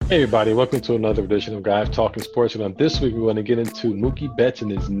Hey everybody, welcome to another edition of Guys Talking Sports. And on this week, we're going to get into Mookie Betts and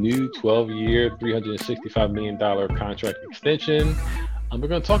his new 12-year, $365 million contract extension. We're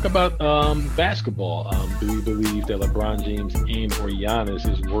going to talk about basketball. Do we believe that LeBron James and or Giannis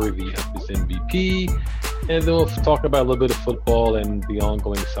is worthy of this MVP? And then we'll talk about a little bit of football and the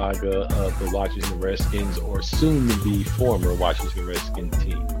ongoing saga of the Washington Redskins, or soon-to-be former Washington Redskins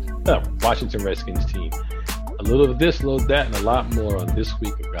team. A little of this, a little of that, and a lot more on this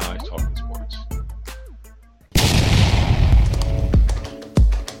week of Guys Talking Sports.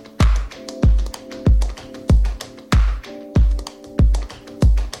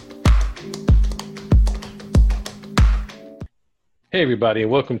 Hey everybody, and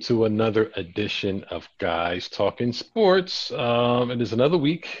welcome to another edition of Guys Talking Sports. It is another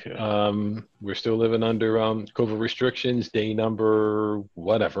week. We're still living under COVID restrictions, day number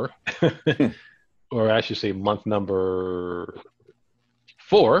whatever. Or I should say month number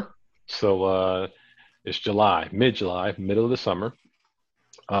 4. So it's July, mid-July, middle of the summer.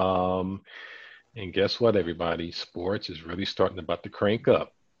 And guess what, everybody? Sports is really starting about to crank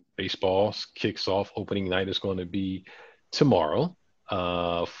up. Baseball kicks off. Opening night is going to be tomorrow.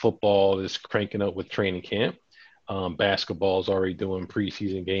 Football is cranking up with training camp. Basketball is already doing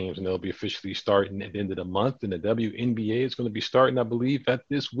preseason games, and they'll be officially starting at the end of the month. And the WNBA is going to be starting, I believe,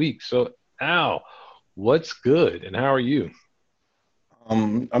 this week. So, Al, what's good, and how are you?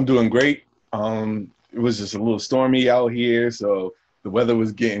 I'm doing great. It was just a little stormy out here, so the weather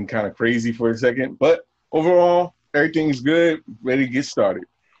was getting kind of crazy for a second. But overall, everything's good, ready to get started.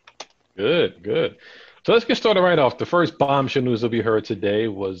 Good. So let's get started right off. The first bombshell news that we heard today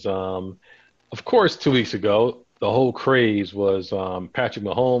was, of course, 2 weeks ago, the whole craze was Patrick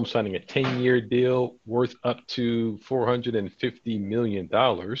Mahomes signing a 10-year deal worth up to $450 million,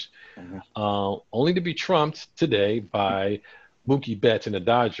 only to be trumped today by Mookie Betts and the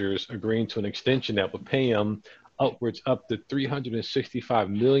Dodgers agreeing to an extension that would pay him upwards up to $365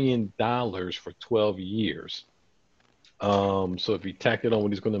 million for 12 years. So if you tack it on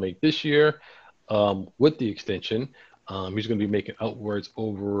what he's going to make this year with the extension, he's going to be making upwards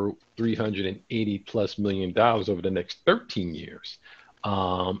over $380+ million over the next 13 years.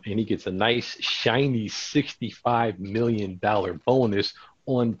 And he gets a nice, shiny $65 million bonus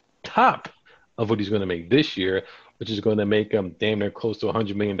on top of what he's going to make this year, which is going to make him damn near close to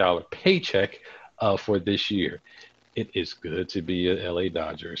 $100 million paycheck for this year. It is good to be a LA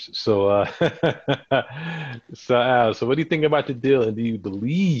Dodgers. So, so what do you think about the deal, and do you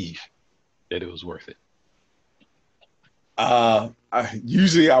believe that it was worth it?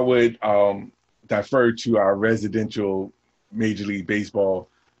 Usually I would defer to our residential Major League Baseball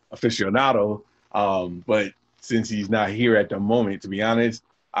aficionado, but since he's not here at the moment, to be honest,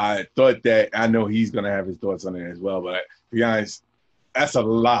 I thought that I know he's going to have his thoughts on it as well. But to be honest, that's a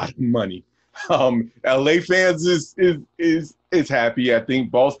lot of money. LA fans is happy. I think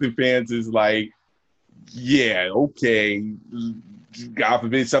Boston fans is like, yeah, okay. God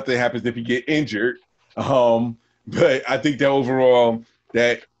forbid something happens if you get injured. But I think that overall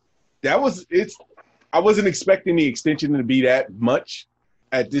that was it's. I wasn't expecting the extension to be that much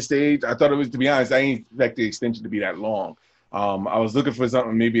at this stage. I thought it was, to be honest, I didn't expect the extension to be that long. I was looking for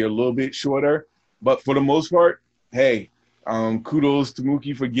something maybe a little bit shorter, but for the most part, hey, kudos to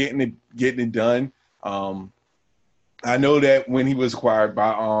Mookie for getting it done. I know that when he was acquired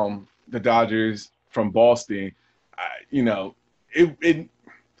by the Dodgers from Boston,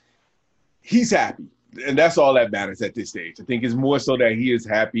 he's happy. And that's all that matters at this stage. I think it's more so that he is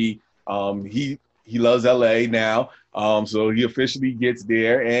happy. He loves LA now. So he officially gets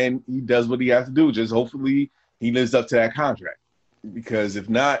there and he does what he has to do. Just hopefully he lives up to that contract. Because if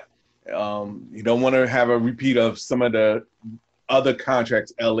not, you don't want to have a repeat of some of the other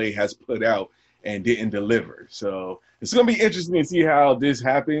contracts LA has put out and didn't deliver. So it's going to be interesting to see how this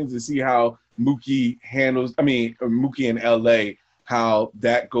happens, to see how Mookie and LA, how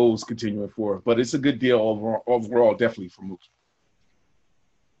that goes continuing forward. But it's a good deal overall, definitely for Mookie.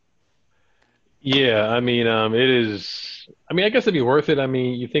 Yeah, I mean, it is. I mean, I guess it'd be worth it. I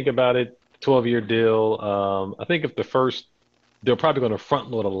mean, you think about it, 12-year deal. I think they're probably going to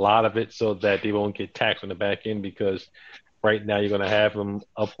front load a lot of it so that they won't get taxed on the back end, because right now you're going to have him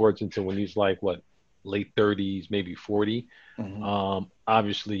upwards until when he's like, late 30s, maybe 40. Mm-hmm.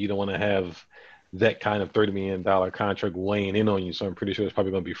 Obviously, you don't want to have that kind of $30 million contract weighing in on you. So I'm pretty sure it's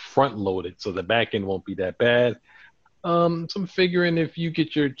probably going to be front loaded. So the back end won't be that bad. So I'm figuring if you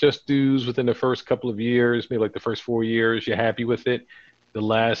get your just dues within the first couple of years, maybe like the first 4 years, you're happy with it. The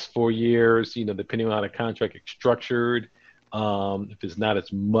last 4 years, depending on how the contract is structured, if it's not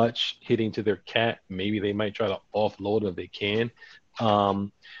as much hitting to their cap, maybe they might try to offload it if they can.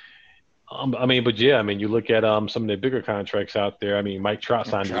 I mean, but yeah, I mean, you look at some of the bigger contracts out there. I mean, Mike Trout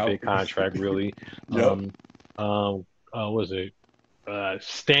signed a Trout. big contract, really. Yep. Was it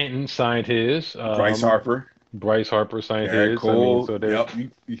Stanton signed his? Bryce Harper. Bryce Harper signed Garrett his. I mean, Cole. so there's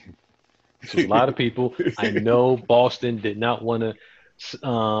Yep. so a lot of people. I know Boston did not want to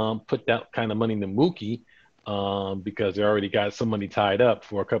put that kind of money into Mookie because they already got some money tied up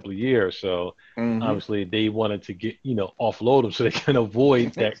for a couple of years. So hmm obviously they wanted to get offload him so they can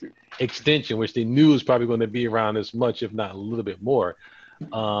avoid that extension, which they knew was probably going to be around as much, if not a little bit more.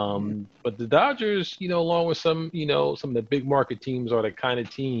 But the Dodgers, along with some of the big market teams are the kind of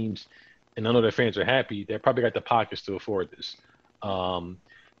teams, and I know their fans are happy. They probably got the pockets to afford this. Um,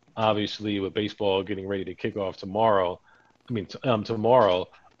 Obviously, with baseball getting ready to kick off tomorrow, tomorrow,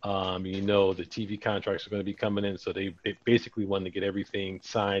 the TV contracts are going to be coming in, so they basically want to get everything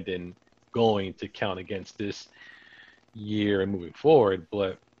signed and going to count against this year and moving forward.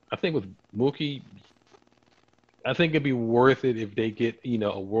 But I think with Mookie, I think it'd be worth it if they get,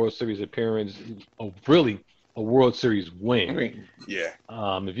 a World Series appearance, a World Series I win. mean, yeah.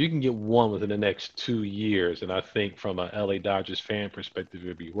 If you can get one within the next 2 years, and I think from a LA Dodgers fan perspective,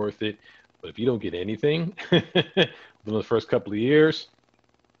 it'd be worth it. But if you don't get anything within the first couple of years,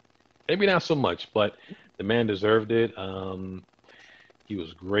 maybe not so much. But the man deserved it. He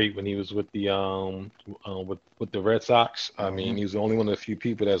was great when he was with the Red Sox. I mean, hmm he was the only one of the few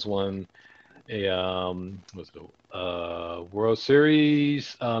people that's won a was it World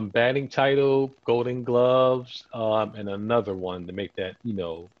Series batting title, Golden Gloves, and another one to make that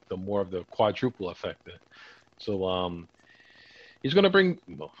the more of the quadruple effect. So he's going to bring.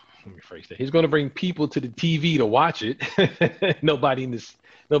 Well, let me phrase that. He's going to bring people to the TV to watch it. Nobody in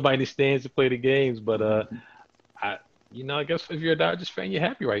the stands to play the games, but I I guess if you're a Dodgers fan, you're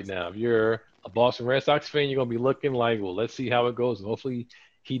happy right now. If you're a Boston Red Sox fan, you're gonna be looking like, well, let's see how it goes, and hopefully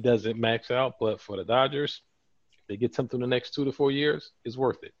he doesn't max out. But for the Dodgers, if they get something in the next 2 to 4 years, it's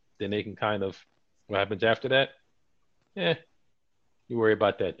worth it. Then they can kind of what happens after that. Yeah, you worry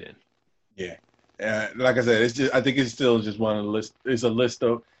about that then. Yeah. Like I said, it's just. I think it's still just one of the list. It's a list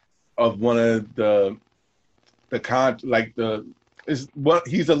of one of the con like the is what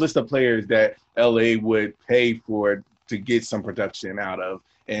he's a list of players that LA would pay for to get some production out of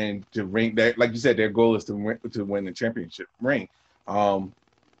and to ring that, like you said, their goal is to win the championship ring. Um,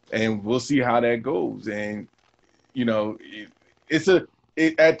 and we'll see how that goes. And you know,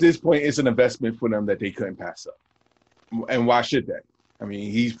 at this point, it's an investment for them that they couldn't pass up. And why should they? I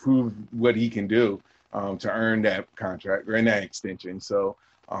mean, he's proved what he can do to earn that contract or in that extension. So,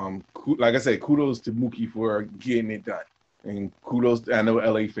 like I said, kudos to Mookie for getting it done, and kudos. I know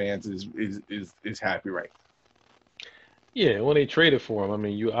LA fans is happy, right? Yeah, when they traded for him, I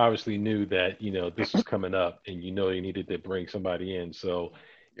mean, you obviously knew that this was coming up, and you needed to bring somebody in. So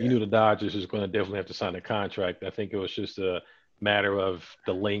you Yeah. knew the Dodgers was going to definitely have to sign a contract. I think it was just a matter of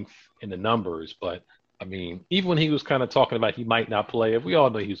the length and the numbers. But I mean, even when he was kind of talking about he might not play, we all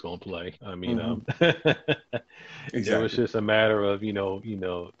know he was going to play. I mean, Mm-hmm. it was Exactly. just a matter of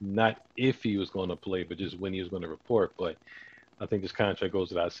not if he was going to play, but just when he was going to report. But I think this contract goes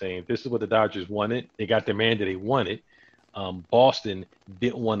without saying. This is what the Dodgers wanted. They got the man that they wanted. Boston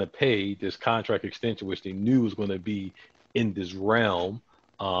didn't want to pay this contract extension, which they knew was going to be in this realm.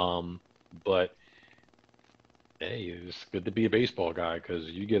 But hey, it's good to be a baseball guy because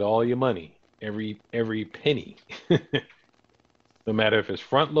you get all your money, every penny, no matter if it's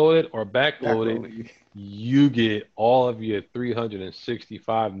front loaded or back loaded. Exactly. You get all of your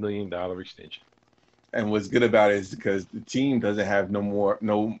 $365 million extension. And what's good about it is because the team doesn't have no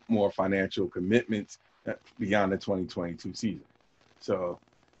more financial commitments beyond the 2022 season. So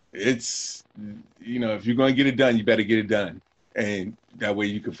it's if you're going to get it done, you better get it done, and that way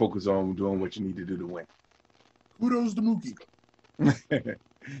you can focus on doing what you need to do to win. Kudos to Mookie.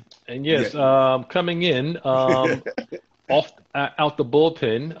 And yes, Yeah. coming in off out the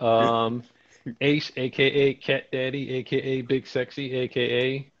bullpen, Ace, aka Cat Daddy, aka Big Sexy,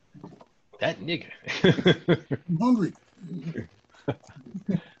 aka that nigga. I'm hungry.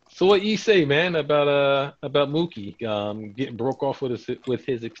 So what you say, man, about Mookie getting broke off with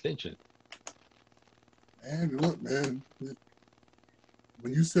his extension? And look, man,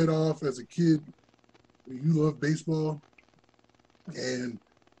 when you set off as a kid, you love baseball, and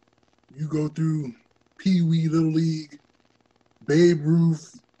you go through Pee Wee, Little League, Babe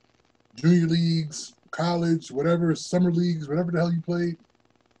Ruth, Junior Leagues, college, whatever, summer leagues, whatever the hell you played,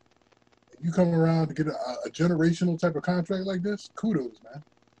 you come around to get a generational type of contract like this, kudos, man.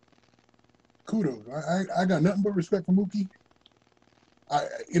 Kudos. I got nothing but respect for Mookie.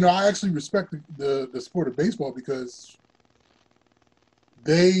 I actually respect the sport of baseball because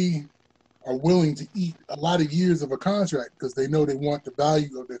they are willing to eat a lot of years of a contract because they know they want the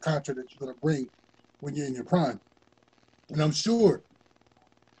value of the contract that you're going to bring when you're in your prime. And I'm sure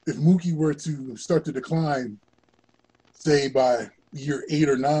if Mookie were to start to decline, say by year 8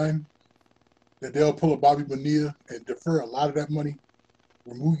 or 9, that they'll pull a Bobby Bonilla and defer a lot of that money,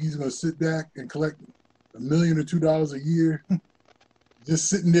 where Mookie's going to sit back and collect $1 million or $2 a year, just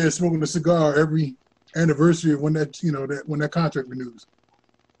sitting there smoking a cigar every anniversary of when when that contract renews.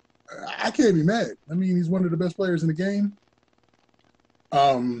 I can't be mad. I mean, he's one of the best players in the game.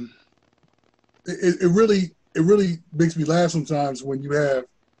 It really makes me laugh sometimes when you have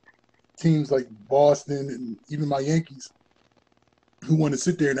teams like Boston and even my Yankees who want to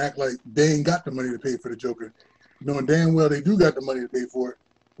sit there and act like they ain't got the money to pay for the Joker, knowing damn well they do got the money to pay for it,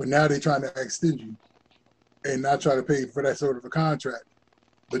 but now they're trying to act stingy and not try to pay for that sort of a contract.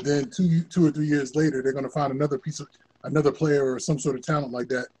 But then two or 3 years later, they're going to find another player or some sort of talent like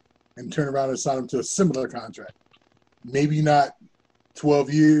that and turn around and sign them to a similar contract. Maybe not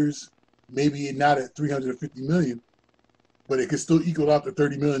 12 years, maybe not at $350 million, but it could still equal out to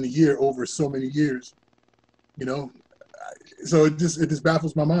 $30 million a year over so many years, So it just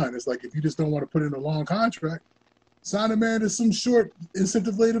baffles my mind. It's like, if you just don't want to put in a long contract, sign a man to some short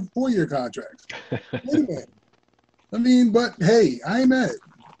incentive-laden 4-year contracts. Wait a minute. I mean, but hey, I ain't mad.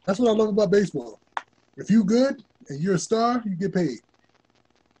 That's what I love about baseball. If you good and you're a star, you get paid.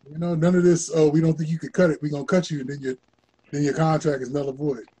 None of this, oh, we don't think you could cut it, we're gonna cut you, and then your contract is null and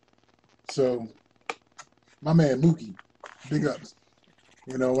void. So my man Mookie, big ups.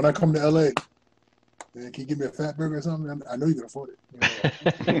 When I come to LA, man, can you give me a fat burger or something? I know you can afford it.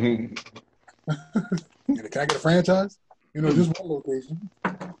 Can I get a franchise? Just one location.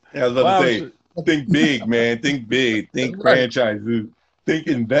 Yeah, I was about to say, think big, man. Think big. Think right. Franchises. Think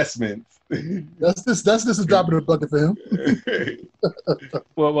investments. That's just a drop in the bucket for him.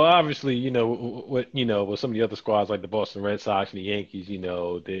 well, obviously, with some of the other squads like the Boston Red Sox and the Yankees,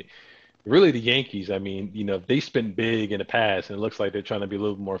 the Yankees, I mean, they spent big in the past, and it looks like they're trying to be a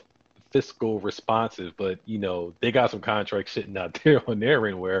little more fiscal responsive, but they got some contracts sitting out there on their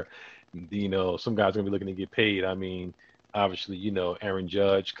end where some guys are gonna be looking to get paid. I mean, obviously, Aaron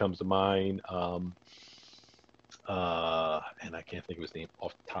Judge comes to mind, and I can't think of his name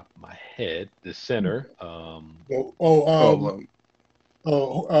off the top of my head. The center, the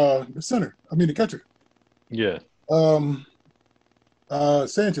center, the catcher, yeah,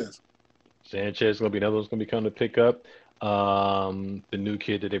 Sanchez is gonna be another one's gonna be coming to pick up. The new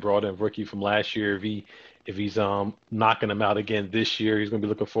kid that they brought in, rookie from last year, if he's knocking him out again this year, he's gonna be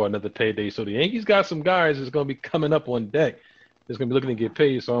looking for another payday. So the Yankees got some guys that's gonna be coming up on deck. That's gonna be looking to get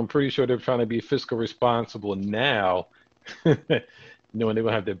paid. So I'm pretty sure they're trying to be fiscal responsible now, knowing they're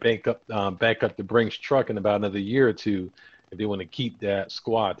gonna have to back up the Brinks truck in about another year or two if they want to keep that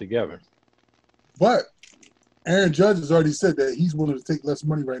squad together. But Aaron Judge has already said that he's willing to take less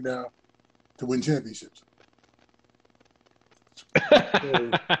money right now to win championships.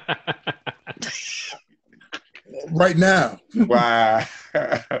 Right now. Wow.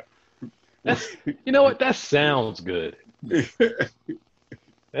 You know what? That sounds good.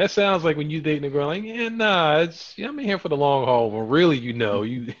 That sounds like when you dating a girl, like, yeah, nah, I'm in here for the long haul. Well, really, you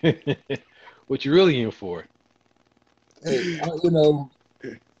what you're really in for. Hey,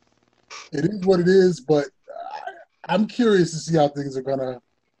 it is what it is, but I'm curious to see how things are gonna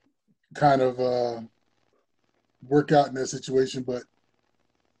kind of work out in that situation. But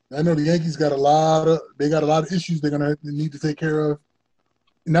I know the Yankees got a lot of issues they're gonna need to take care of.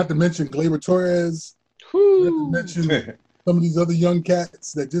 Not to mention Gleyber Torres. Not to mention some of these other young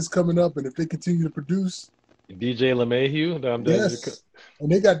cats that just coming up, and if they continue to produce, DJ LeMahieu. Yes,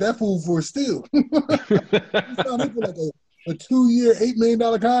 and they got that fool for a steal. He signed him for like a 2-year, $8 million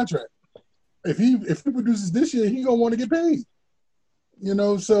contract. If he produces this year, he gonna want to get paid.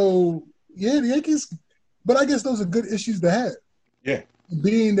 So yeah, the Yankees. But I guess those are good issues to have. Yeah.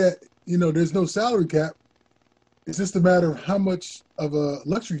 Being that there's no salary cap, it's just a matter of how much of a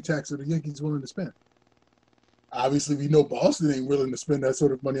luxury tax are the Yankees willing to spend. Obviously, we know Boston ain't willing to spend that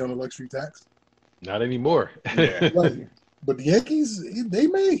sort of money on a luxury tax. Not anymore. Yeah. Right. But the Yankees, they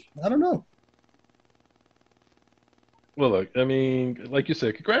may. I don't know. Well, look, I mean, like you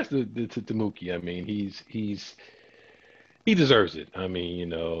said, congrats to Mookie. I mean, he deserves it. I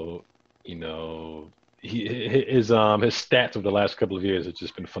mean, his stats over the last couple of years have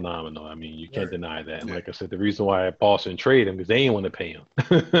just been phenomenal. I mean, you can't deny that. And like I said, the reason why Boston traded him is they didn't want to pay him.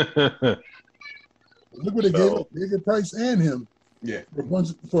 Look what they gave up. They gave Price and him. Yeah.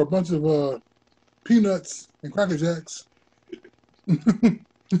 For a bunch of peanuts and Cracker Jacks.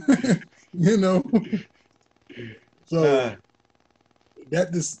 So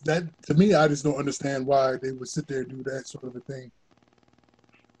that to me, I just don't understand why they would sit there and do that sort of a thing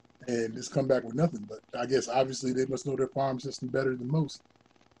and just come back with nothing. But I guess obviously they must know their farm system better than most.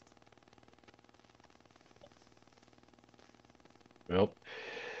 Well,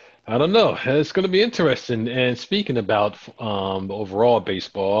 I don't know. It's going to be interesting. And speaking about overall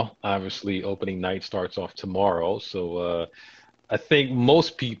baseball, obviously opening night starts off tomorrow. So I think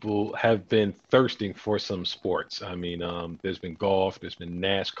most people have been thirsting for some sports. I mean, there's been golf, there's been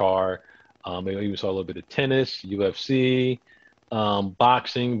NASCAR, I even saw a little bit of tennis, UFC,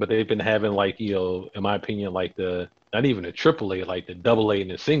 boxing, but they've been having like, in my opinion, like not even a triple A, like the double A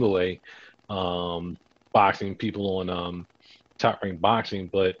and the single A, boxing people on top ranked boxing.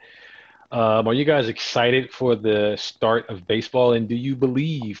 But are you guys excited for the start of baseball? And do you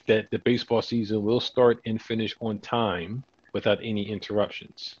believe that the baseball season will start and finish on time without any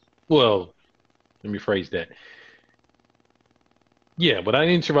interruptions? Well, let me phrase that. Yeah, without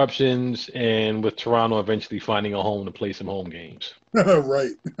any interruptions and with Toronto eventually finding a home to play some home games.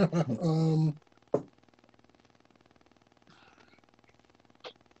 Right.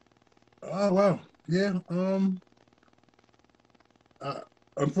 Oh wow. Yeah.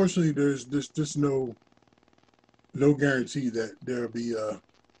 Unfortunately, there's just no guarantee that there'll be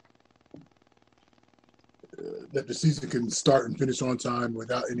that the season can start and finish on time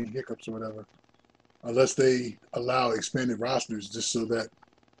without any hiccups or whatever, unless they allow expanded rosters, just so that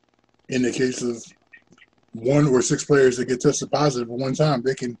in the case of 1 or 6 players that get tested positive at one time,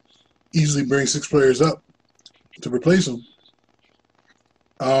 they can easily bring 6 players up to replace them.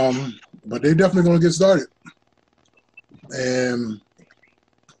 But they're definitely going to get started, and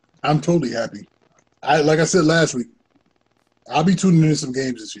I'm totally happy. Like I said last week, I'll be tuning in some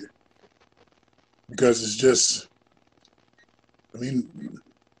games this year because it's just, I mean,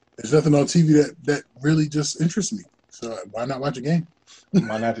 there's nothing on TV that really just interests me. So why not watch a game?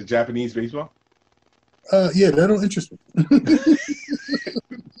 Why not the Japanese baseball? Yeah, that don't interest me.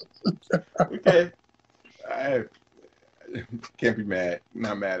 Okay. I can't be mad.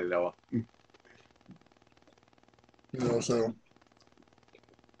 Not mad at all. So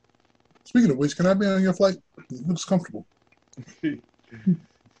speaking of which, can I be on your flight? It looks comfortable.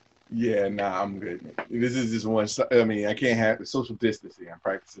 Yeah, nah, I'm good. This is just one. I mean, I can't have the social distancing. I'm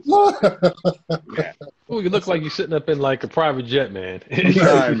practicing. Yeah. Oh, you look like you're sitting up in like a private jet, man. I'm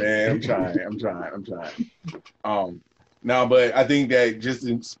trying, man. I'm trying. No, but I think that just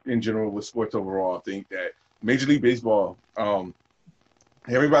in general with sports overall, I think that Major League Baseball,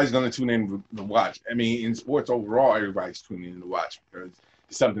 everybody's going to tune in to watch. I mean, in sports overall, everybody's tuning in to watch because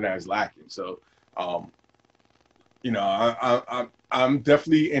it's something that is lacking. So, I'm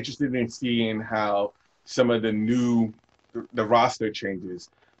definitely interested in seeing how some of the roster changes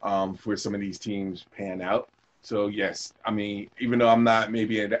for some of these teams pan out. So yes, I mean, even though I'm not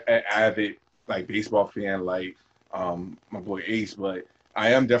maybe an avid like baseball fan like my boy Ace, but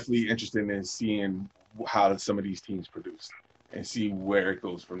I am definitely interested in seeing how some of these teams produce and see where it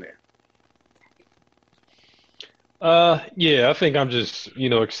goes from there. Yeah, I think I'm just,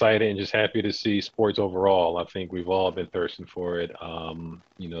 excited and just happy to see sports overall. I think we've all been thirsting for it. At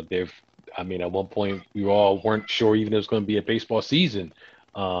one point we all weren't sure even it was going to be a baseball season,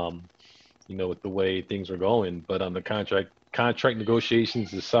 with the way things were going. But on the contract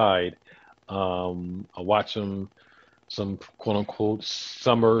negotiations aside, I watched some quote unquote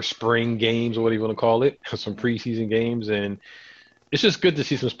summer, spring games, or whatever you want to call it, some preseason games, and it's just good to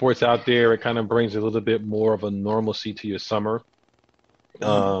see some sports out there. It kind of brings a little bit more of a normalcy to your summer.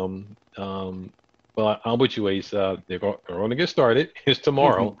 But I'm with you, Ace. They're going to get started. It's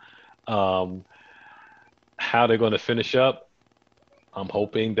tomorrow. How they're going to finish up, I'm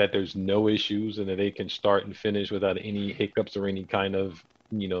hoping that there's no issues and that they can start and finish without any hiccups or any kind of,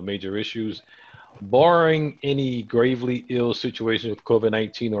 major issues, barring any gravely ill situation with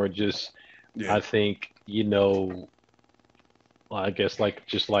COVID-19 or just, I think, I guess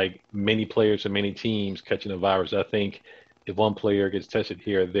just like many players and many teams catching the virus. I think if one player gets tested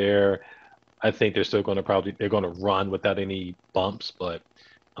here or there, I think they're still going to run without any bumps. But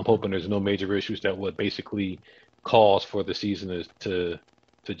I'm hoping there's no major issues that would basically cause for the season to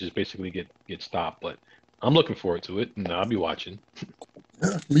just basically get stopped. But I'm looking forward to it, and I'll be watching.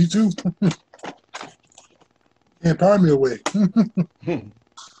 Yeah, me too. Can't power me away.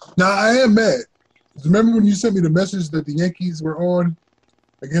 Now I am mad. Remember when you sent me the message that the Yankees were on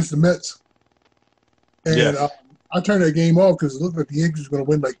against the Mets? And yes. I turned that game off because it looked like the Yankees were going to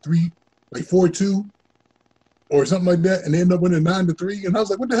win like 4-2 or something like that, and they ended up winning 9-3. And I was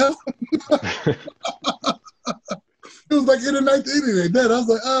like, what the hell? It was like in the ninth inning. I was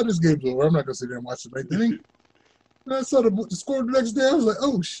like, this game's over. I'm not going to sit there and watch the ninth inning. And I saw the score the next day. I was like,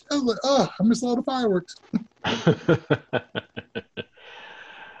 oh, I was like, I missed all the fireworks.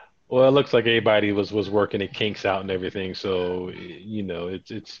 Well, it looks like everybody was working the kinks out and everything. So,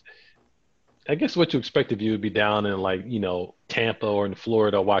 it's I guess what you expect if you would be down in like, Tampa or in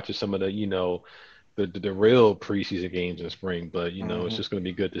Florida watching some of the, the real preseason games in spring. But, it's just going to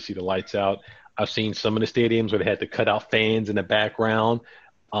be good to see the lights out. I've seen some of the stadiums where they had to cut out fans in the background,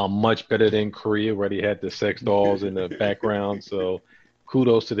 much better than Korea where they had the sex dolls in the background. So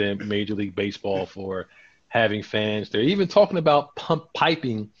kudos to them, Major League Baseball, for having fans. They're even talking about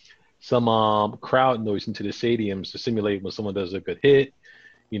piping some crowd noise into the stadiums to simulate when someone does a good hit,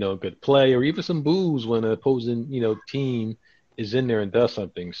 good play, or even some boos when an opposing, team is in there and does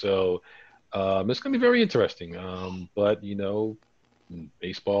something. So it's going to be very interesting. But,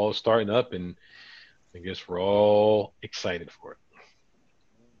 baseball is starting up, and I guess we're all excited for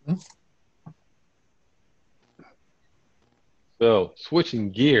it. So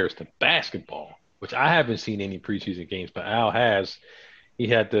switching gears to basketball, which I haven't seen any preseason games, but Al has. He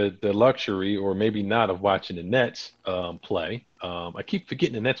had the luxury, or maybe not, of watching the Nets play. I keep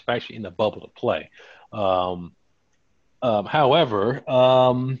forgetting the Nets were actually in the bubble to play. However,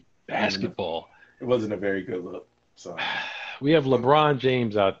 basketball. It wasn't a very good look. So we have LeBron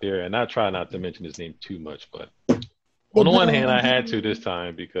James out there, and I try not to mention his name too much, but on the one hand, I had to this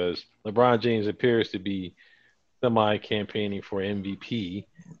time because LeBron James appears to be semi-campaigning for MVP.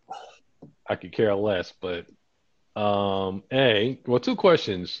 I could care less, but two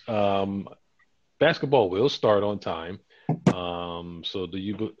questions. Basketball will start on time.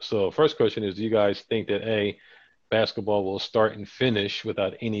 So first question is, do you guys think that basketball will start and finish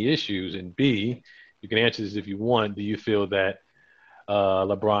without any issues? And B, you can answer this if you want. Do you feel that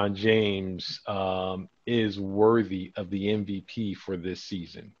LeBron James is worthy of the MVP for this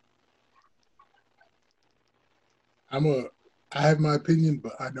season? I have my opinion,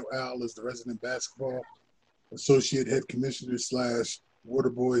 but I know Al is the resident basketball associate head commissioner / water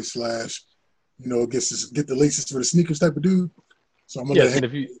boy / get the laces for the sneakers type of dude. So I'm gonna and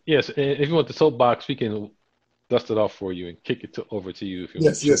if you want the soapbox, we can dust it off for you and kick it over to you if you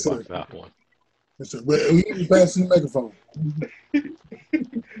want the soapbox to hop on. Yes, sir. But we need to pass the microphone.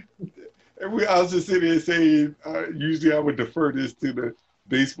 I was just sitting there saying, usually I would defer this to the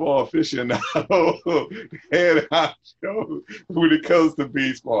baseball aficionado head honcho when it comes to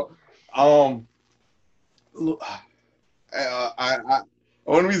baseball. Look,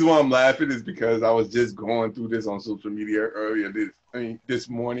 one reason why I'm laughing is because I was just going through this on social media earlier this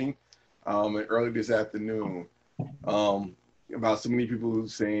morning, and early this afternoon, about so many people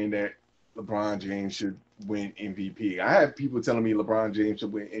saying that LeBron James should win MVP. I have people telling me LeBron James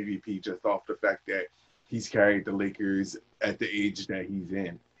should win MVP just off the fact that he's carried the Lakers at the age that he's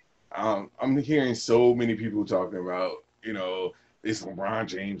in. I'm hearing so many people talking about, it's LeBron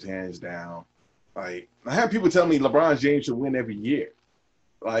James hands down. Like, I have people telling me LeBron James should win every year.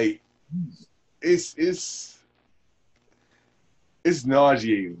 Like, it's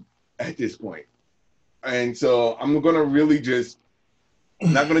nauseating at this point. And so I'm going to really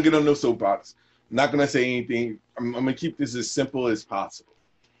I'm not going to get on no soapbox. I'm not going to say anything. I'm going to keep this as simple as possible.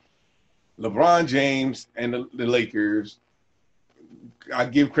 LeBron James and the Lakers, I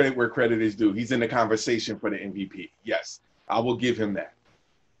give credit where credit is due. He's in the conversation for the MVP. Yes, I will give him that.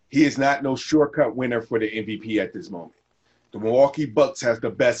 He is not no shortcut winner for the MVP at this moment. The Milwaukee Bucks has the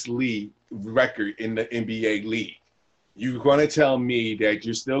best league record in the NBA league. You're going to tell me that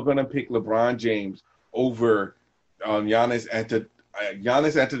you're still going to pick LeBron James over Giannis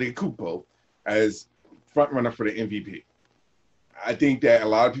Antetokounmpo as front runner for the MVP. I think that a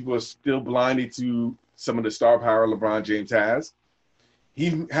lot of people are still blinded to some of the star power LeBron James has.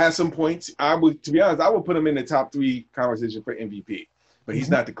 He has some points. To be honest, I would put him in the top 3 conversation for MVP, but he's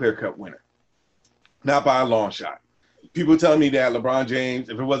not the clear-cut winner. Not by a long shot. People tell me that LeBron James,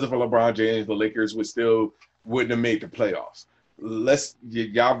 if it wasn't for LeBron James, the Lakers wouldn't have made the playoffs.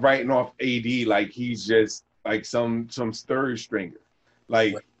 Y'all writing off AD like he's just like some third stringer.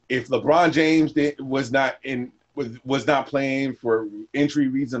 Like, if LeBron James was not playing for injury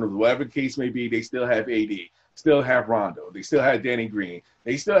reasons or whatever the case may be, they still have AD, still have Rondo, they still had Danny Green,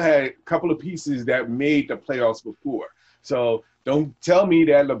 they still had a couple of pieces that made the playoffs before. So don't tell me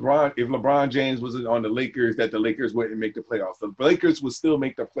that if LeBron James wasn't on the Lakers, that the Lakers wouldn't make the playoffs. The Lakers would still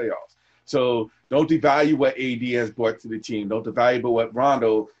make the playoffs. So don't devalue what AD has brought to the team. Don't devalue what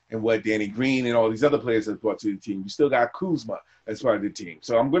Rondo and what Danny Green and all these other players have brought to the team. You still got Kuzma as part of the team.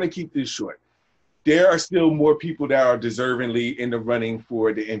 So I'm going to keep this short. there are still more people that are deservingly in the running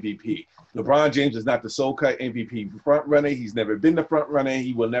for the MVP. LeBron James is not the sole cut MVP front runner. He's never been the front runner.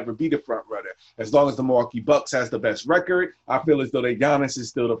 He will never be the front runner. As long as the Milwaukee Bucks has the best record, I feel as though that Giannis is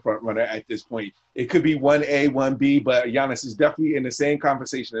still the front runner at this point. It could be 1A, 1B, but Giannis is definitely in the same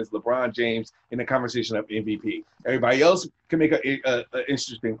conversation as LeBron James in the conversation of MVP. Everybody else can make an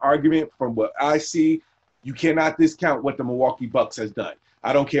interesting argument. From what I see, you cannot discount what the Milwaukee Bucks has done.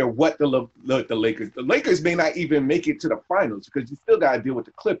 I don't care what the Lakers. The Lakers may not even make it to the finals because you still got to deal with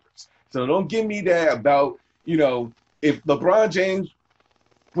the Clippers. So don't give me that about, if LeBron James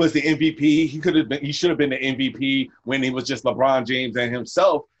was the MVP, he should have been the MVP when it was just LeBron James and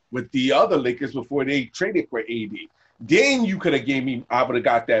himself with the other Lakers before they traded for AD. Then you could have I would have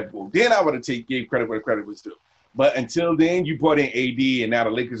got that vote. Then I would have gave credit where the credit was due. But until then, you brought in AD, and now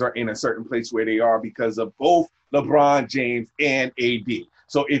the Lakers are in a certain place where they are because of both LeBron James and AD.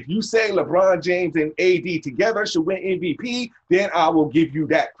 So if you say LeBron James and AD together should win MVP, then I will give you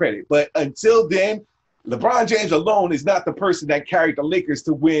that credit. But until then, LeBron James alone is not the person that carried the Lakers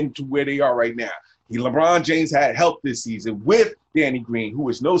to win to where they are right now. LeBron James had help this season with Danny Green, who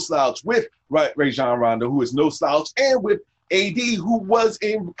is no slouch, with Rajon Rondo, who is no slouch, and with AD, who was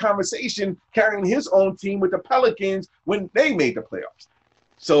in conversation carrying his own team with the Pelicans when they made the playoffs.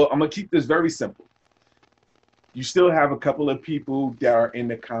 So I'm going to keep this very simple. You still have a couple of people that are in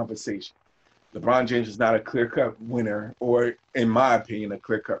the conversation. LeBron James is not a clear-cut winner, or, in my opinion, a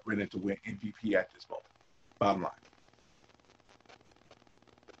clear-cut winner to win MVP at this moment. Bottom line.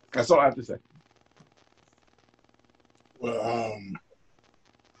 That's all I have to say. Well,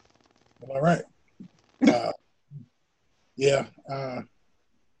 all right. Yeah,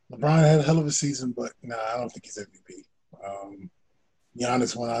 LeBron had a hell of a season, but I don't think he's MVP.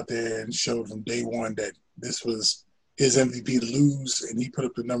 Giannis went out there and showed from day one that this was his MVP to lose, and he put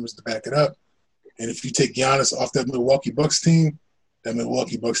up the numbers to back it up. And if you take Giannis off that Milwaukee Bucks team, that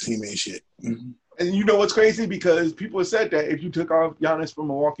Milwaukee Bucks team ain't shit. Mm-hmm. And you know what's crazy? Because people have said that if you took off Giannis from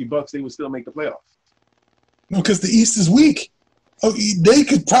Milwaukee Bucks, they would still make the playoffs. No, because the East is weak. Oh, they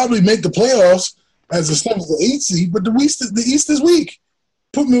could probably make the playoffs as a 7th or 8th seed, but the East is weak.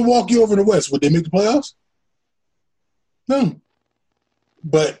 Put Milwaukee over the West. Would they make the playoffs? No.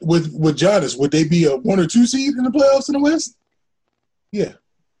 But with Giannis, would they be a 1 or 2 seed in the playoffs in the West? Yeah.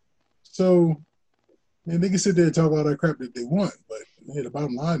 So, they can sit there and talk all that crap that they want, but the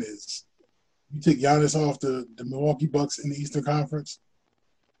bottom line is, you take Giannis off the Milwaukee Bucks in the Eastern Conference,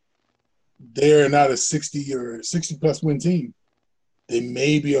 they're not a 60 or 60-plus win team. They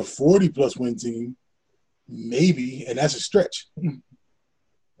may be a 40-plus win team, maybe, and that's a stretch,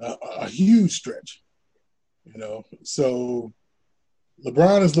 a huge stretch. So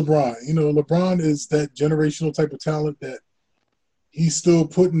LeBron is LeBron. LeBron is that generational type of talent that he's still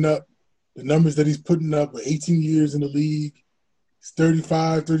putting up the numbers that he's putting up with 18 years in the league. He's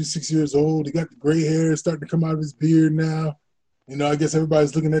 35, 36 years old. He got the gray hair starting to come out of his beard now. I guess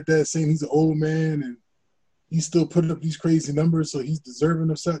everybody's looking at that saying he's an old man and he's still putting up these crazy numbers, so he's deserving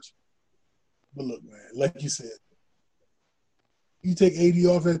of such. But look, man, like you said, you take AD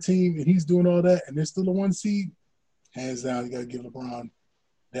off that team and he's doing all that and they're still a 1 seed, hands down, you got to give LeBron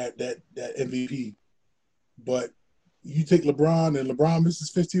that MVP. But you take LeBron and LeBron misses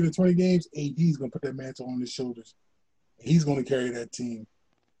 15 or 20 games, AD's going to put that mantle on his shoulders. He's going to carry that team.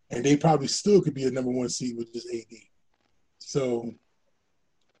 And they probably still could be a number 1 seed with just AD. So,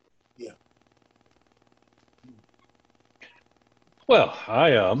 yeah. Well,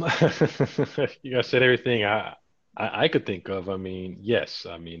 you guys said everything I could think of. Yes.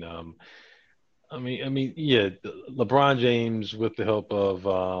 Yeah. LeBron James, with the help of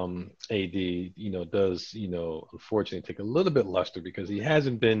AD, does unfortunately take a little bit luster because he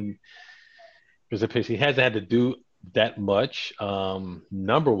hasn't had to do that much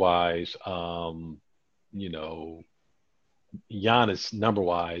number wise. Giannis number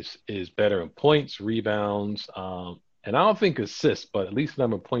wise is better in points, rebounds, and I don't think assists, but at least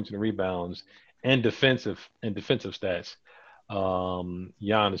number of points and rebounds and defensive stats.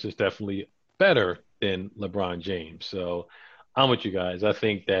 Giannis is definitely better than LeBron James. So I'm with you guys. I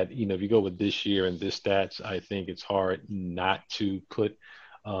think that, if you go with this year and this stats, I think it's hard not to put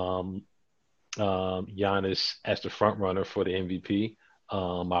Giannis as the front runner for the MVP.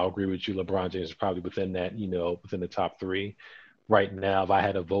 I'll agree with you. LeBron James is probably within that, within the top 3. Right now, if I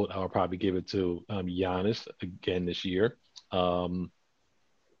had a vote, I would probably give it to Giannis again this year. Not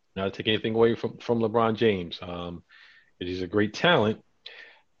to take anything away from LeBron James. He's a great talent.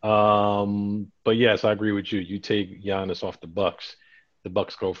 But yes, I agree with you. You take Giannis off the Bucks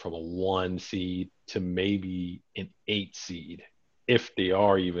go from a 1 seed to maybe an 8 seed, if they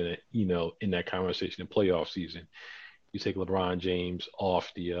are even, in that conversation in playoff season. You take LeBron James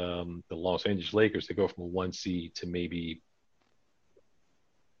off the Los Angeles Lakers, they go from a 1 seed to maybe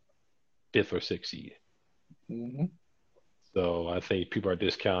fifth or sixth seed. Mm-hmm. So I think people are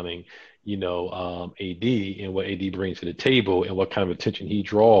discounting, AD and what AD brings to the table and what kind of attention he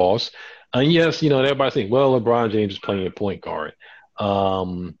draws. And yes, everybody's saying, well, LeBron James is playing a point guard.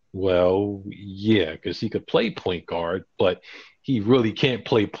 Well, yeah, because he could play point guard, but he really can't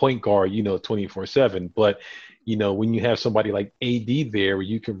play point guard, 24/7. But, when you have somebody like AD there where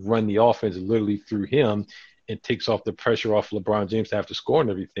you can run the offense literally through him and takes off the pressure off LeBron James to have to score and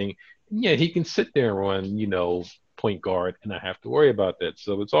everything, yeah, he can sit there and run, point guard and not have to worry about that.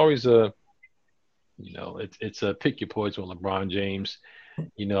 So it's always it's a pick your poison with LeBron James.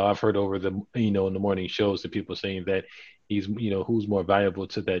 I've heard over the, in the morning shows that people saying that he's, who's more valuable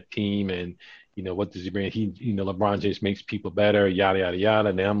to that team and, what does he bring? LeBron James makes people better, yada, yada, yada.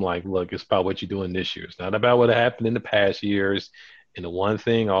 And I'm like, look, it's about what you're doing this year. It's not about what happened in the past years. And the one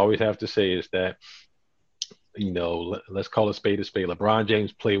thing I always have to say is that, let's call a spade a spade. LeBron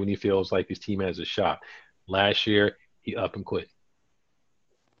James play when he feels like his team has a shot. Last year, he up and quit.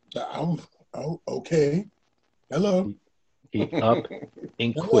 Oh, okay. Hello. He up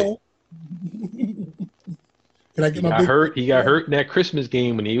and quit. Can I get my big hurt? He got hurt in that Christmas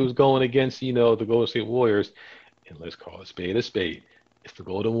game when he was going against, the Golden State Warriors. And let's call a spade a spade. If the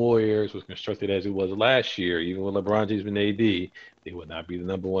Golden Warriors was constructed as it was last year, even with LeBron James and AD, they would not be the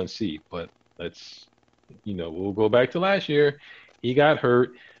number 1 seed. But let's, we'll go back to last year. He got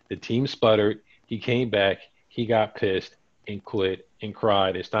hurt. The team sputtered. He came back. He got pissed and quit and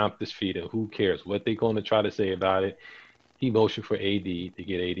cried and stomped his feet. And who cares what they're going to try to say about it? He motioned for AD to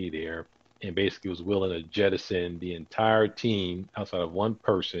get AD there and basically was willing to jettison the entire team outside of one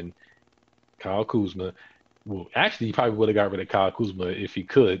person, Kyle Kuzma. Well, actually, he probably would have got rid of Kyle Kuzma if he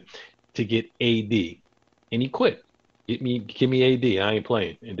could to get AD. And he quit. Give me AD. I ain't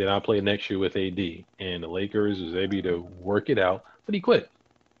playing. And then I'll play next year with AD. And the Lakers was able to work it out, but he quit.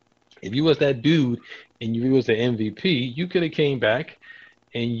 If you was that dude and you was the MVP, you could have came back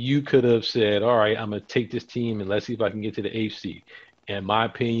and you could have said, all right, I'm going to take this team and let's see if I can get to the 8th seed. In my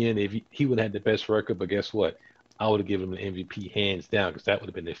opinion, if he would have had the best record, but guess what? I would have given him the MVP hands down because that would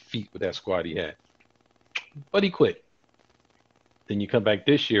have been the feat with that squad he had. But he quit. Then you come back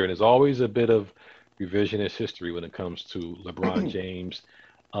this year, and there's always a bit of revisionist history when it comes to LeBron James.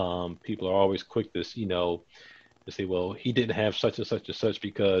 People are always quick to, to say, well, he didn't have such and such and such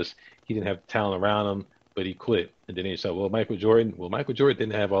because he didn't have talent around him, but he quit. And then they say, well, Michael Jordan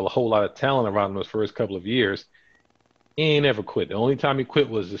didn't have a whole lot of talent around him those first couple of years. He ain't ever quit. The only time he quit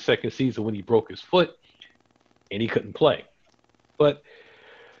was the second season when he broke his foot and he couldn't play. But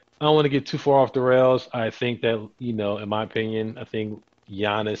I don't want to get too far off the rails. I think that, in my opinion, I think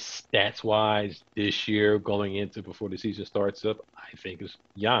Giannis stats-wise this year going into before the season starts up, I think it's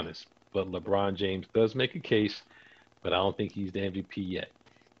Giannis. But LeBron James does make a case, but I don't think he's the MVP yet.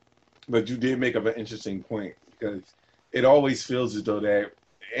 But you did make up an interesting point because it always feels as though that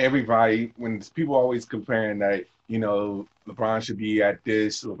everybody, when people always comparing that, LeBron should be at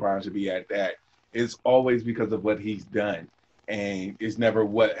this, LeBron should be at that, it's always because of what he's done. And it's never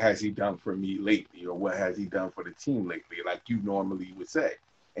what has he done for me lately or what has he done for the team lately, like you normally would say.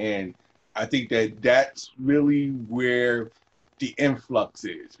 And I think that that's really where the influx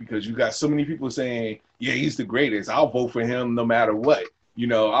is because you got so many people saying, yeah, he's the greatest. I'll vote for him no matter what.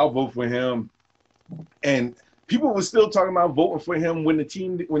 I'll vote for him. And people were still talking about voting for him when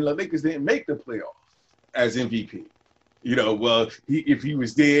the Lakers didn't make the playoffs as MVP. Well, if he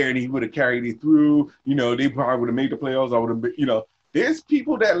was there and he would have carried it through, they probably would have made the playoffs. I would have been, there's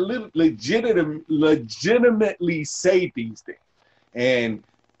people that legitimately say these things. And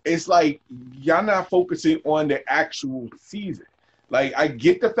it's like, y'all not focusing on the actual season. Like, I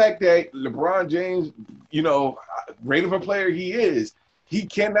get the fact that LeBron James, great of a player he is, he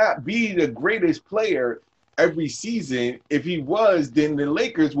cannot be the greatest player every season. If he was, then the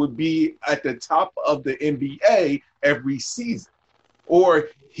Lakers would be at the top of the NBA every season. Or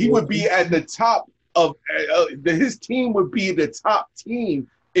he would be at the top of his team would be the top team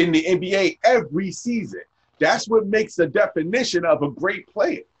in the NBA every season. That's what makes the definition of a great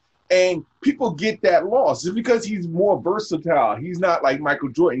player. And people get that lost. It's because he's more versatile. He's not like Michael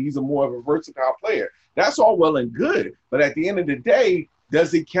Jordan. He's more of a versatile player. That's all well and good. But at the end of the day,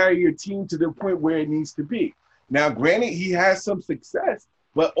 does it carry your team to the point where it needs to be? Now, granted, he has some success,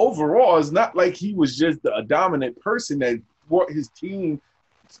 but overall, it's not like he was just a dominant person that brought his team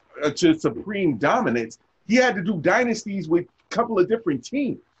to supreme dominance. He had to do dynasties with a couple of different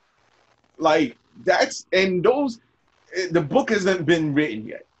teams. Like, the book hasn't been written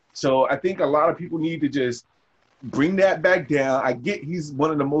yet. So I think a lot of people need to just bring that back down. I get he's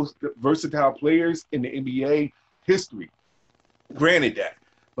one of the most versatile players in the NBA history. Granted that,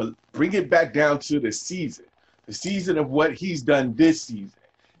 but bring it back down to the season of what he's done this season.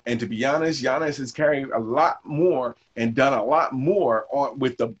 And to be honest, Giannis has carried a lot more and done a lot more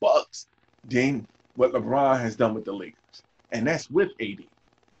with the Bucks than what LeBron has done with the Lakers, and that's with AD.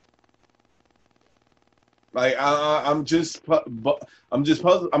 Like I'm just puzzled.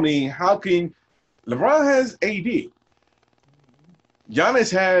 I mean, how can LeBron has AD,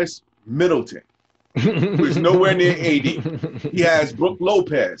 Giannis has Middleton, who is nowhere near AD. He has Brook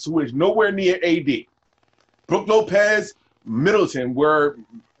Lopez, who is nowhere near AD. Brook Lopez, Middleton, where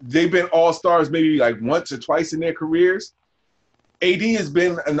they've been all-stars maybe like once or twice in their careers. AD has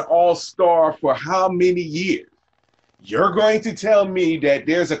been an all-star for how many years? You're going to tell me that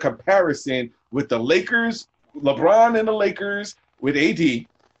there's a comparison with the Lakers, LeBron and the Lakers with AD,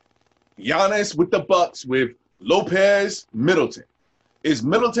 Giannis with the Bucks with Lopez, Middleton. Is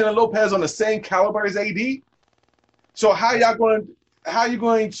Middleton and Lopez on the same caliber as AD? So how are you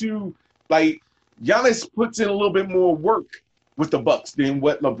going to, like, Giannis puts in a little bit more work with the Bucks than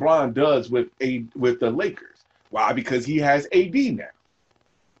what LeBron does with the Lakers. Why? Because he has AD now.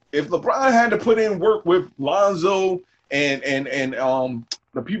 If LeBron had to put in work with Lonzo and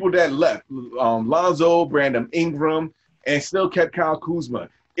the people that left, Lonzo, Brandon Ingram, and still kept Kyle Kuzma,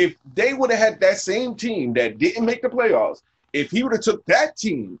 if they would have had that same team that didn't make the playoffs, if he would have took that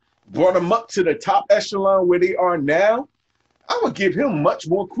team, brought them up to the top echelon where they are now, I would give him much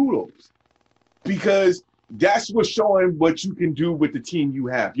more kudos, because that's what's showing what you can do with the team you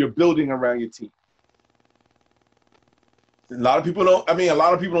have. You're building around your team. A lot of people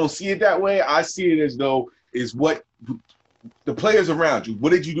don't see it that way. I see it as though is what the players around you,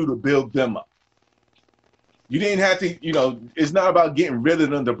 what did you do to build them up? You didn't have to, it's not about getting rid of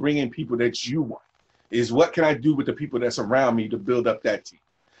them to bring in people that you want. It's what can I do with the people that's around me to build up that team?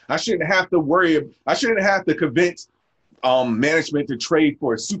 I shouldn't have to convince management to trade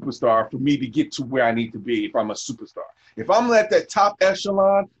for a superstar for me to get to where I need to be if I'm a superstar. If I'm at that top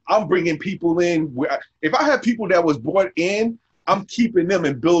echelon, I'm bringing people in. If I have people that was brought in, I'm keeping them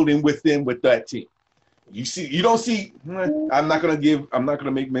and building with that team. You don't see, I'm not going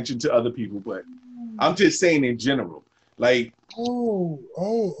to make mention to other people, but I'm just saying in general, like. Wow.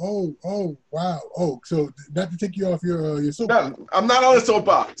 Oh, so not to take you off your soapbox. No, I'm not on a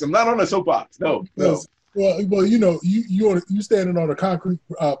soapbox. No. Well, you standing on a concrete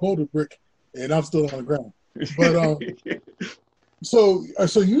boulder brick, and I'm still on the ground. But so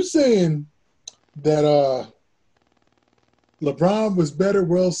you saying that LeBron was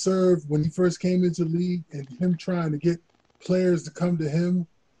well served when he first came into the league, and him trying to get players to come to him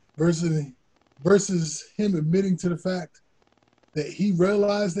versus him admitting to the fact that he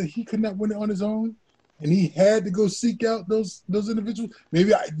realized that he could not win it on his own, and he had to go seek out those individuals.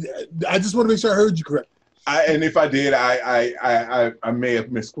 Maybe I just want to make sure I heard you correct. And if I did, I may have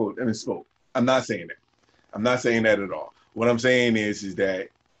misspoke. I'm not saying that. I'm not saying that at all. What I'm saying is that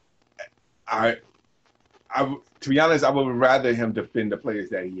I to be honest, I would rather him defend the players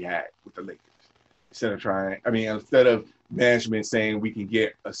that he had with the Lakers instead of management saying we can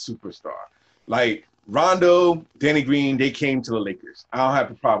get a superstar. Like Rondo, Danny Green, they came to the Lakers. I don't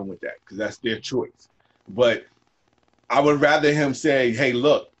have a problem with that because that's their choice. But I would rather him say, hey,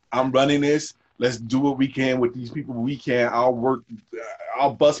 look, I'm running this. Let's do what we can with these people we can.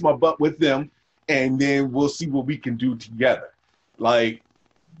 I'll bust my butt with them, and then we'll see what we can do together. Like,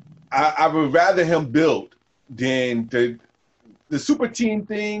 I would rather him build than the super team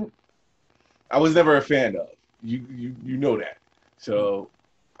thing. I was never a fan of. You know that. So,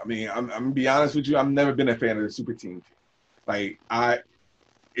 I mean, I'm gonna be honest with you. I've never been a fan of the super team. Like,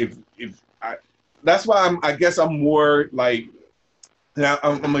 that's why I guess I'm more like. Now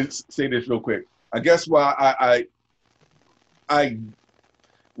I'm gonna say this real quick. I guess why I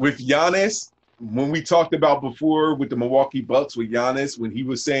with Giannis, when we talked about before with the Milwaukee Bucks with Giannis, when he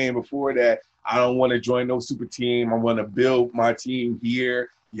was saying before that I don't want to join no super team, I want to build my team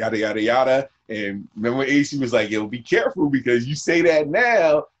here, yada yada yada. And remember AC was like, yo, be careful because you say that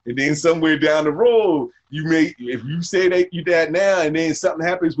now, and then somewhere down the road, if you say that now, and then something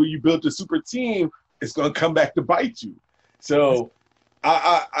happens where you built a super team, it's gonna come back to bite you. So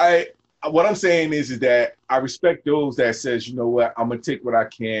what I'm saying is that I respect those that says, you know what, I'm gonna take what I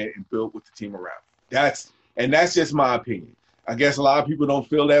can and build with the team around. That's just my opinion. I guess a lot of people don't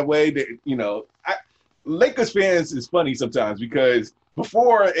feel that way. That Lakers fans is funny sometimes because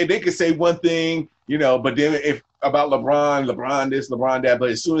before they could say one thing, but then if about LeBron this, LeBron that,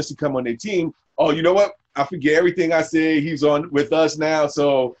 but as soon as he come on their team, oh, you know what? I forget everything I said. He's on with us now,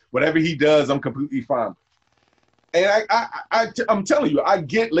 so whatever he does, I'm completely fine with. And I'm telling you, I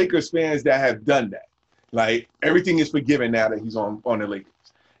get Lakers fans that have done that. Like, everything is forgiven now that he's on the Lakers.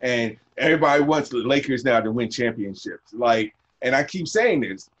 And everybody wants the Lakers now to win championships. Like, and I keep saying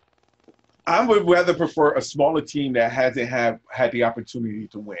this, I would rather prefer a smaller team that hasn't had the opportunity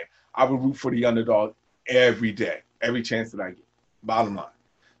to win. I would root for the underdog every day, every chance that I get. Bottom line.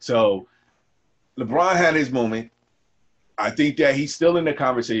 So LeBron had his moment. I think that he's still in the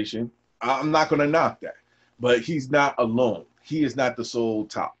conversation. I'm not going to knock that, but he's not alone. He is not the sole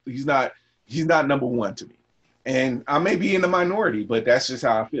top. He's not number one to me. And I may be in the minority, but that's just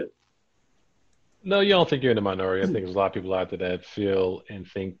how I feel. No, you don't think you're in the minority. I think there's a lot of people out there that feel and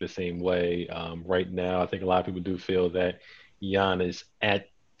think the same way. Right now, I think a lot of people do feel that Giannis, at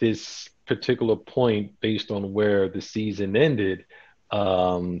this particular point, based on where the season ended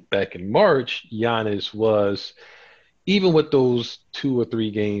back in March, Giannis was, even with those 2 or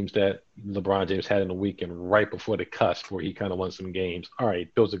 3 games that LeBron James had in the weekend right before the cusp where he kind of won some games. All right,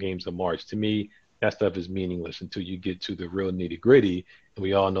 those are games in March. To me, that stuff is meaningless until you get to the real nitty gritty. And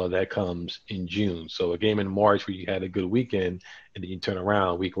we all know that comes in June. So a game in March where you had a good weekend and then you turn around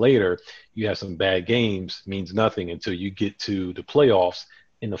a week later, you have some bad games, means nothing until you get to the playoffs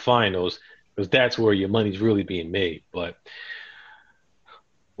in the finals, because that's where your money's really being made. But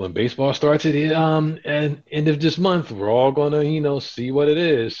when baseball starts at the end of this month, we're all gonna, see what it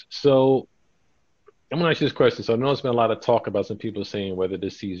is. So I'm gonna ask you this question. So I know there's been a lot of talk about some people saying whether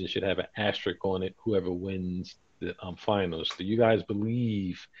this season should have an asterisk on it, whoever wins the finals. Do you guys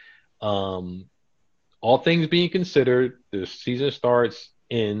believe, all things being considered, the season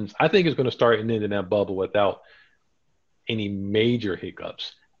ends? I think it's going to start and end in that bubble without any major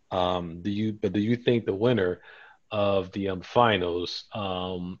hiccups. Do you think the winner of the finals,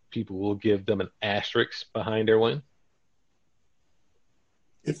 people will give them an asterisk behind their win?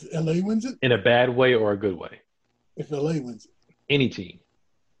 If LA wins it? In a bad way or a good way? If LA wins it. Any team.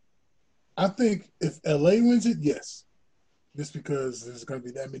 I think if LA wins it, yes. Just because there's going to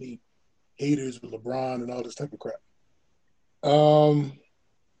be that many haters with LeBron and all this type of crap.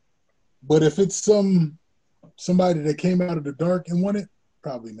 But if it's somebody that came out of the dark and won it,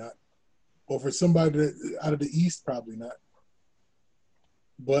 probably not. Or for somebody that out of the East, probably not.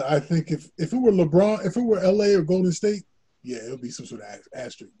 But I think if it were LeBron, if it were LA or Golden State, yeah, it'll be some sort of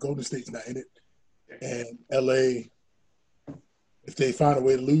asterisk. Golden State's not in it. And LA, if they find a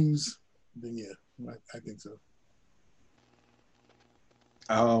way to lose, then yeah, I think so.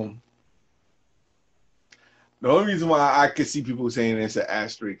 The only reason why I could see people saying it's an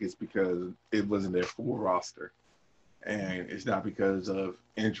asterisk is because it wasn't their full roster. And it's not because of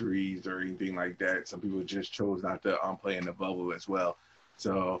injuries or anything like that. Some people just chose not to play in the bubble as well.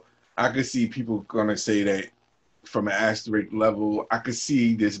 So I could see people going to say that from an asterisk level, I could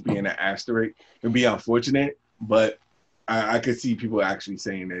see this being an asterisk. It'd be unfortunate, but I could see people actually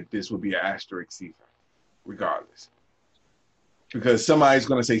saying that this would be an asterisk season, regardless. Because somebody's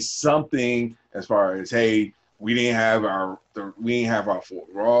going to say something as far as, hey, we didn't have our full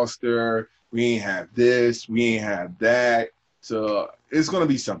roster, we ain't have this, we ain't have that. So it's going to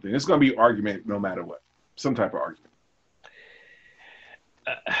be something. It's going to be argument no matter what, some type of argument.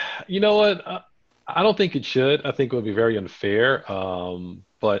 You know what? I don't think it should. I think it would be very unfair,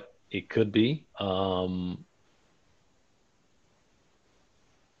 but it could be.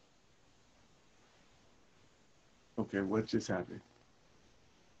 Okay, what just happened?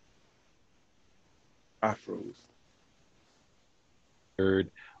 I froze.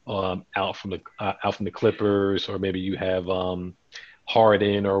 Out from the Clippers, or maybe you have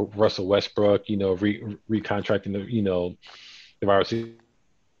Harden or Russell Westbrook, recontracting the wide receiver.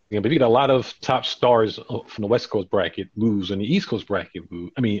 But you get a lot of top stars from the West Coast bracket lose, and the East Coast bracket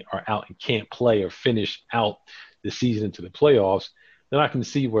are out and can't play or finish out the season into the playoffs. Then I can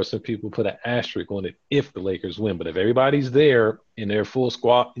see where some people put an asterisk on it if the Lakers win. But if everybody's there and they're full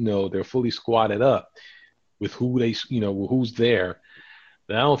squad, they're fully squatted up with who's there,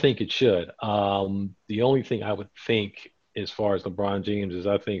 then I don't think it should. The only thing I would think as far as LeBron James is,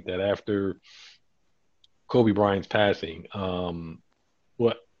 I think that after Kobe Bryant's passing,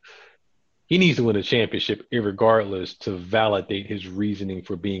 he needs to win a championship irregardless to validate his reasoning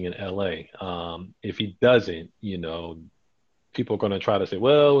for being in LA. If he doesn't, people are going to try to say,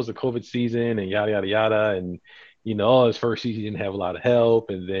 well, it was a COVID season and yada, yada, yada. And, his first season he didn't have a lot of help.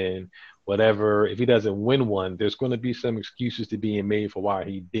 And then whatever, if he doesn't win one, there's going to be some excuses to being made for why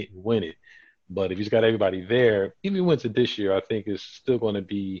he didn't win it. But if he's got everybody there, even if he wins it this year, I think it's still going to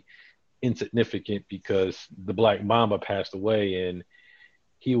be insignificant because the Black Mamba passed away. And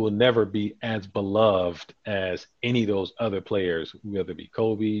he will never be as beloved as any of those other players, whether it be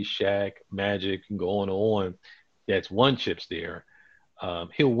Kobe, Shaq, Magic, and go on and on. That's won chips there.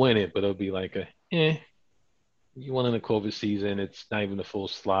 He'll win it, but it'll be like you won in the COVID season. It's not even a full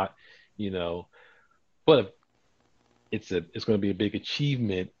slot, you know. But it's going to be a big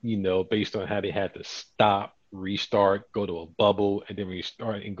achievement, based on how they had to stop, restart, go to a bubble, and then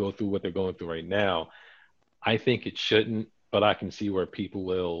restart and go through what they're going through right now. I think it shouldn't, but I can see where people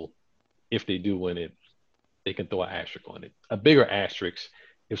will, if they do win it, they can throw an asterisk on it. A bigger asterisk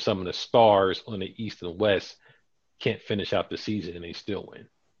if some of the stars on the East and West can't finish out the season and they still win.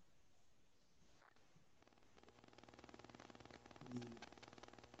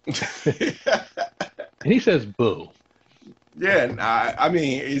 And he says, "Boo." Yeah, I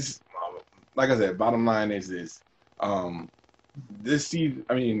mean, it's like I said. Bottom line is this: this season.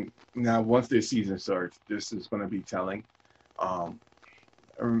 I mean, now once this season starts, this is going to be telling.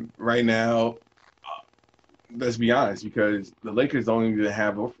 Right now, let's be honest, because the Lakers don't even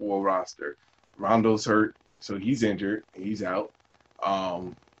have a full roster. Rondo's hurt, so he's injured. He's out.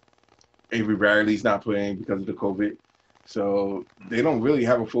 Avery Bradley's not playing because of the COVID. So they don't really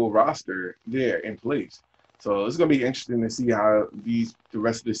have a full roster there in place. So it's going to be interesting to see how the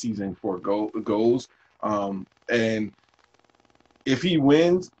rest of the season goes. And if he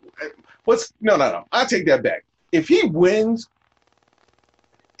wins, no. I take that back. If he wins,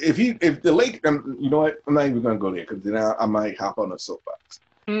 if the Lake, you know what? I'm not even going to go there because then I might hop on a soapbox.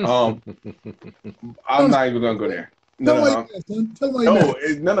 I'm not even going to go there. No.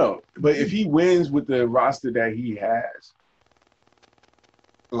 But if he wins with the roster that he has,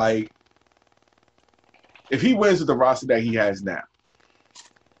 like, if he wins with the roster that he has now,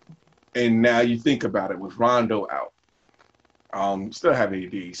 and now you think about it with Rondo out, still have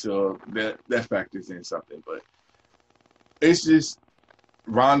AD, so that factors in something. But it's just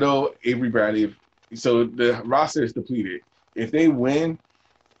Rondo, Avery Bradley. So the roster is depleted. If they win,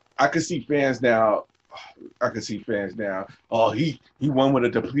 I could see fans now. Oh, he won with a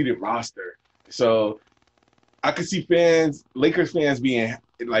depleted roster. So I could see Lakers fans being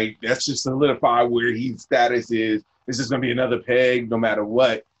like, that's just solidified where his status is. It's just gonna be another peg no matter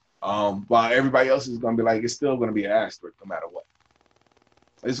what. While everybody else is gonna be like, it's still gonna be an asterisk no matter what.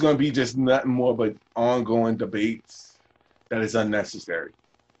 It's gonna be just nothing more but ongoing debates that is unnecessary.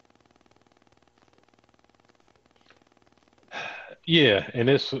 Yeah, and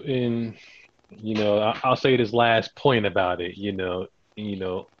I'll say this last point about it.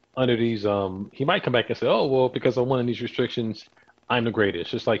 Under these, he might come back and say, "Oh, well, because of one of these restrictions, I'm the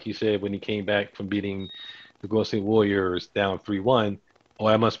greatest." Just like he said when he came back from beating the Golden State Warriors down 3-1. Oh,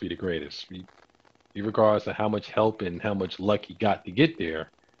 I must be the greatest. Regardless of how much help and how much luck he got to get there,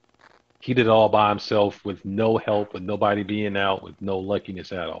 he did it all by himself with no help, with nobody being out, with no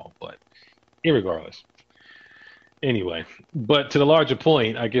luckiness at all. But irregardless. Anyway, but to the larger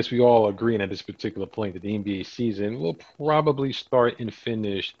point, I guess we all agreeing at this particular point that the NBA season will probably start and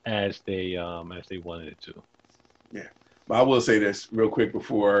finish as they wanted it to. Yeah, but I will say this real quick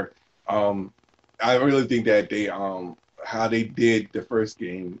before. I really think that they how they did the first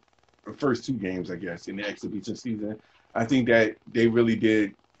two games, I guess, in the exhibition season. I think that they really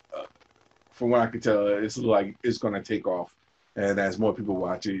did. From what I could tell, it's like it's going to take off, and as more people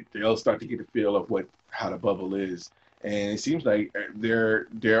watch it, they'll start to get a feel of how the bubble is, and it seems like they're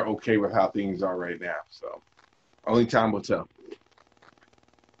okay with how things are right now. So only time will tell.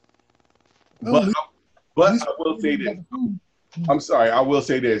 But I will say this. I'm sorry. I will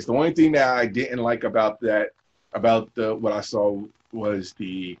say this. The only thing that I didn't like about what I saw was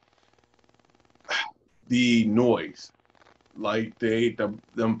the noise, like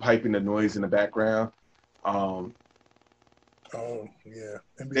them piping the noise in the background. Oh yeah,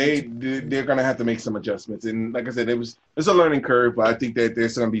 they're gonna have to make some adjustments, and like I said, it's a learning curve, but I think that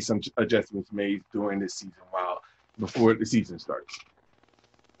there's gonna be some adjustments made during this season before the season starts.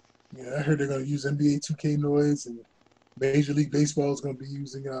 Yeah, I heard they're gonna use NBA 2K noise, and Major League Baseball is gonna be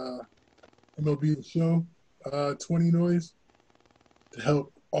using MLB The Show 20 noise to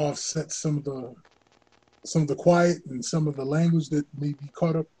help offset some of the quiet and some of the language that may be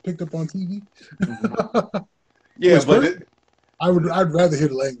picked up on TV. Mm-hmm. Yeah, but I'd rather hear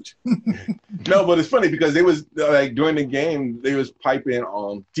the language. No, but it's funny because they was like during the game they was piping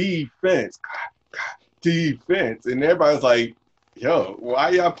on defense, and everybody's like, "Yo, why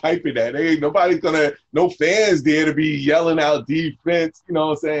y'all piping that? Ain't no fans there to be yelling out defense." You know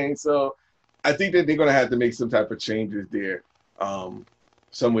what I'm saying? So I think that they're gonna have to make some type of changes there,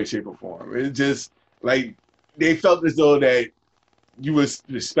 some way, shape, or form. It's just like they felt as though that you was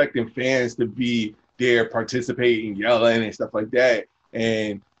expecting fans to be there participating, yelling and stuff like that.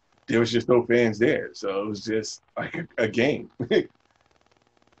 and there was just no fans there. So it was just like a game.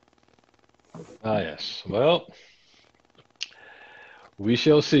 Yes. Well, we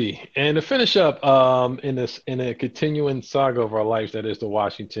shall see. And to finish up, in a continuing saga of our lives, that is the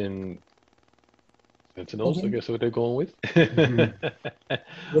Washington Sentinels, I Okay. guess what they're going with. What are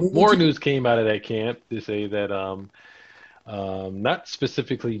they More doing? news came out of that camp to say that not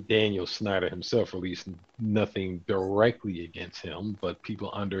specifically Daniel Snyder himself released nothing directly against him, but people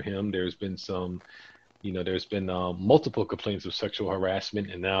under him. There's been multiple complaints of sexual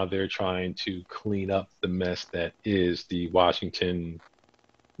harassment, and now they're trying to clean up the mess that is the Washington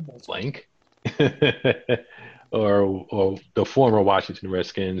blank, or the former Washington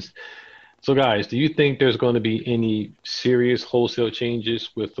Redskins. So, guys, do you think there's going to be any serious wholesale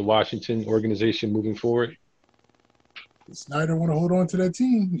changes with the Washington organization moving forward? Snyder want to hold on to that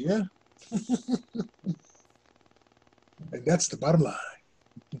team, yeah. And that's the bottom line.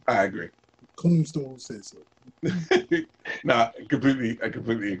 I agree. Tombstone says so. No, I completely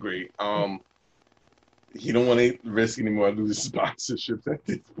agree. He don't want to risk anymore losing sponsorships at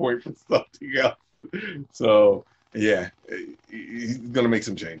this point for something else. So yeah, he's gonna make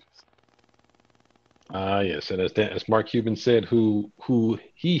some changes. Yes, and as Mark Cuban said, who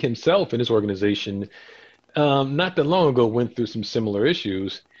he himself and his organization not that long ago went through some similar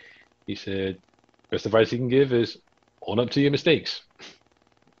issues. He said, best advice he can give is own up to your mistakes.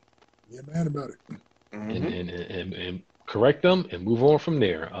 Yeah, mad about it. Mm-hmm. and correct them and move on from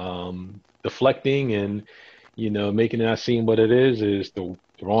there. Deflecting and making it not seem what it is the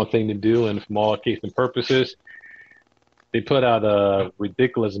wrong thing to do. And from all case and purposes, they put out a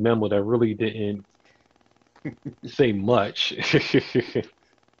ridiculous memo that really didn't say much.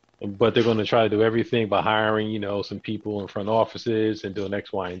 But they're going to try to do everything by hiring, some people in front offices and doing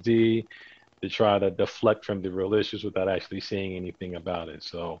X, Y, and Z to try to deflect from the real issues without actually saying anything about it.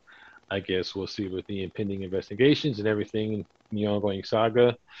 So I guess we'll see with the impending investigations and everything in the ongoing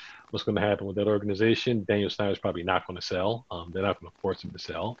saga, what's going to happen with that organization. Daniel Snyder's probably not going to sell. They're not going to force him to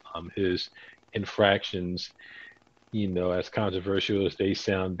sell. His infractions, as controversial as they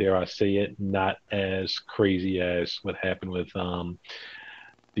sound, dare I say it, not as crazy as what happened with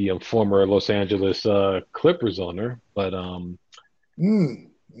the former Los Angeles Clippers owner, but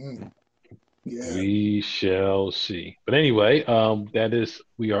yeah, we shall see. But anyway,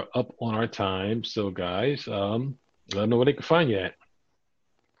 we are up on our time. So guys, let them know where they can find you at.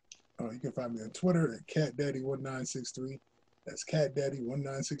 you can find me on Twitter at CatDaddy1963. That's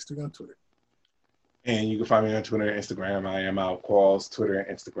CatDaddy1963 on Twitter. And you can find me on Twitter and Instagram. I am out Qualls. Twitter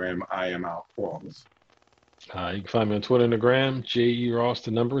and Instagram. I am out Qualls. You can find me on Twitter and Instagram,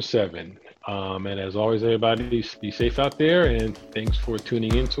 JERoss7. And as always, everybody, be safe out there. And thanks for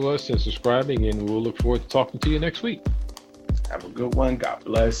tuning in to us and subscribing. And we'll look forward to talking to you next week. Have a good one. God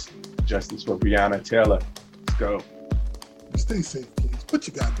bless. Justice for Breonna Taylor. Let's go. Stay safe, please. Put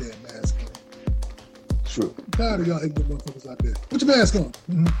your goddamn mask on. True. I'm tired of y'all ignorant motherfuckers out there. Put your mask on.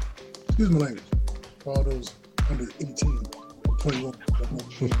 Mm-hmm. Excuse my language. For all those under 18, 21,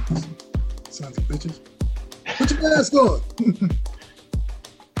 sons of bitches. Put your mask on.